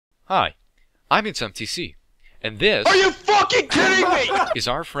Hi, I'm MTC, and this Are you fucking kidding me? is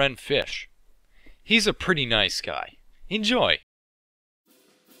our friend Fisch. He's a pretty nice guy. Enjoy.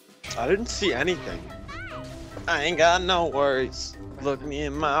 I didn't see anything. I ain't got no worries. Look me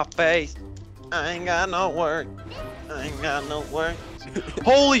in my face. I ain't got no worries. I ain't got no worries.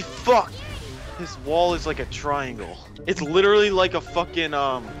 Holy fuck! This wall is like a triangle. It's literally like a fucking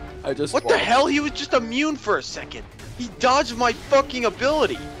What the hell? He was just immune for a second. He dodged my fucking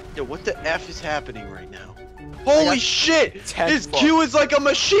ability. Yo, what the F is happening right now? Holy shit! His Q is like a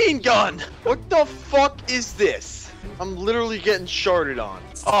machine gun! What the fuck is this? I'm literally getting sharded on.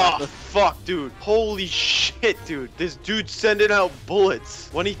 Oh, fuck, dude. Holy shit, dude. This dude's sending out bullets.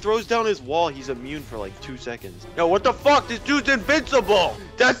 When he throws down his wall, he's immune for like 2 seconds. Yo, what the fuck? This dude's invincible!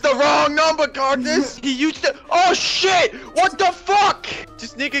 That's the wrong number, Cardinus! He used to- Oh, shit! What the fuck?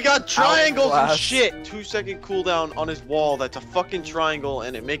 This nigga got triangles and shit! 2-second cooldown on his wall. That's a fucking triangle,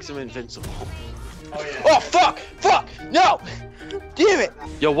 and it makes him invincible. Oh, yeah. Oh, fuck! Fuck! No! Damn it!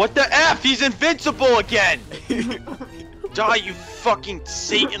 Yo, what the F? He's invincible again! Die, you fucking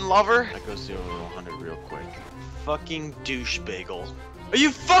Satan lover! I go 0 to 100 real quick. Fucking douche bagel. Are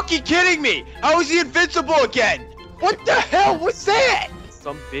you fucking kidding me? How is he invincible again? What the hell was that?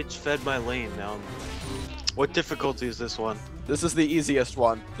 Some bitch fed my lane now. What difficulty is this one? This is the easiest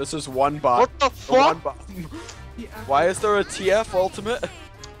one. This is one bot. What the fuck? Why is there a TF ultimate?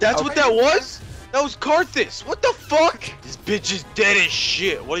 That's what that was? That was Karthus. What the fuck? This bitch is dead as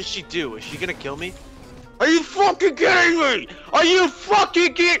shit. What does she do? Is she gonna kill me? Are you fucking kidding me? Are you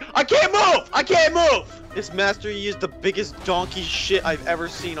fucking kidding? I can't move! I can't move! This Master Yi is the biggest donkey shit I've ever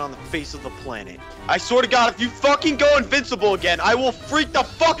seen on the face of the planet. I swear to God, if you fucking go invincible again, I will freak the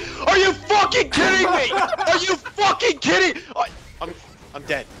fuck. Are you fucking kidding me? Are you fucking kidding? I'm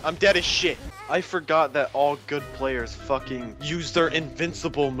dead. I'm dead as shit. I forgot that all good players fucking use their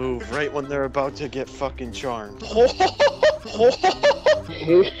invincible move right when they're about to get fucking charmed.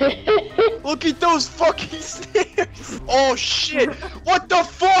 Look at those fucking stairs! Oh shit! What the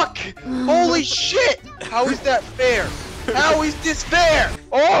fuck? Holy shit! How is that fair? How is this fair?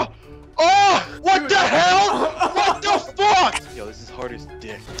 Oh! Oh! What the hell? What the fuck? Yo, this is hard as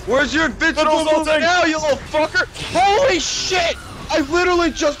dick. Where's your invincible move now, you little fucker? Holy shit! I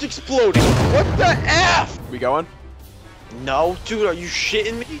literally just exploded. What the F? We going? No, dude, are you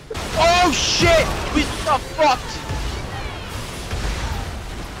shitting me? Oh shit! We got fucked!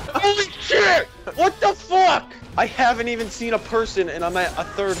 Holy shit! What the fuck? I haven't even seen a person and I'm at a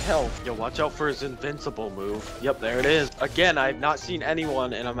 3rd health. Yo, watch out for his invincible move. Yep, there it is. Again, I've not seen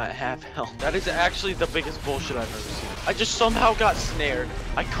anyone and I'm at half health. That is actually the biggest bullshit I've ever seen. I just somehow got snared.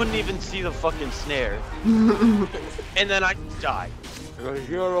 I couldn't even see the fucking snare. And then I died. I go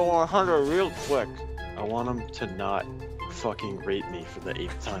 0 to 100 real quick. I want him to not fucking rape me for the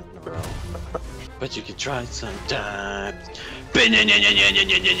 8th time in a row. But you can try sometimes. But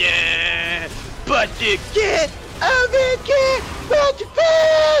you get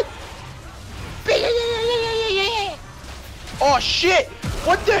Oh shit!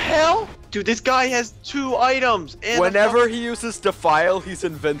 What the hell? Dude, this guy has 2 items and whenever he uses Defile, he's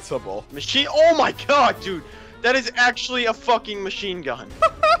invincible. Machine. Oh my god, dude! That is actually a fucking machine gun.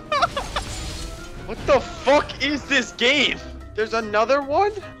 What the fuck is this game? There's another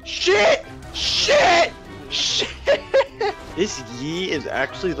one? Shit! Shit! Shit! This Yi is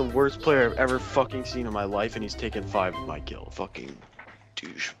actually the worst player I've ever fucking seen in my life, and he's taken 5 of my kill. Fucking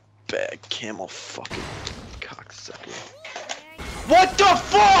douchebag, camel fucking cocksucker. What the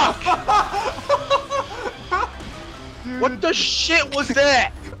fuck? What the shit was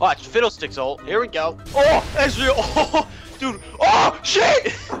that? Watch, Fiddlesticks ult. Here we go. Oh, that's real. Oh, dude. Oh,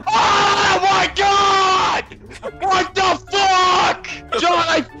 shit! Oh my god! What the fuck? John,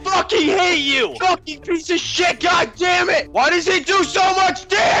 I fucking hate you! Fucking piece of shit, god damn it! Why does he do so much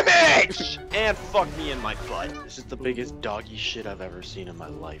damage? And fuck me in my butt. This is the biggest doggy shit I've ever seen in my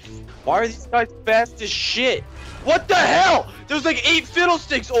life. Why are these guys fast as shit? What the hell? There's like 8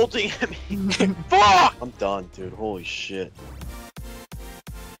 Fiddlesticks ulting at me. Fuck! I'm done, dude. Holy shit.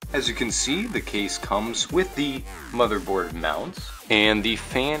 As you can see, the case comes with the motherboard mounts and the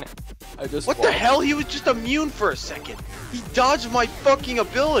fan. What the hell? He was just immune for a second. He dodged my fucking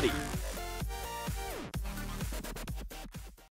ability.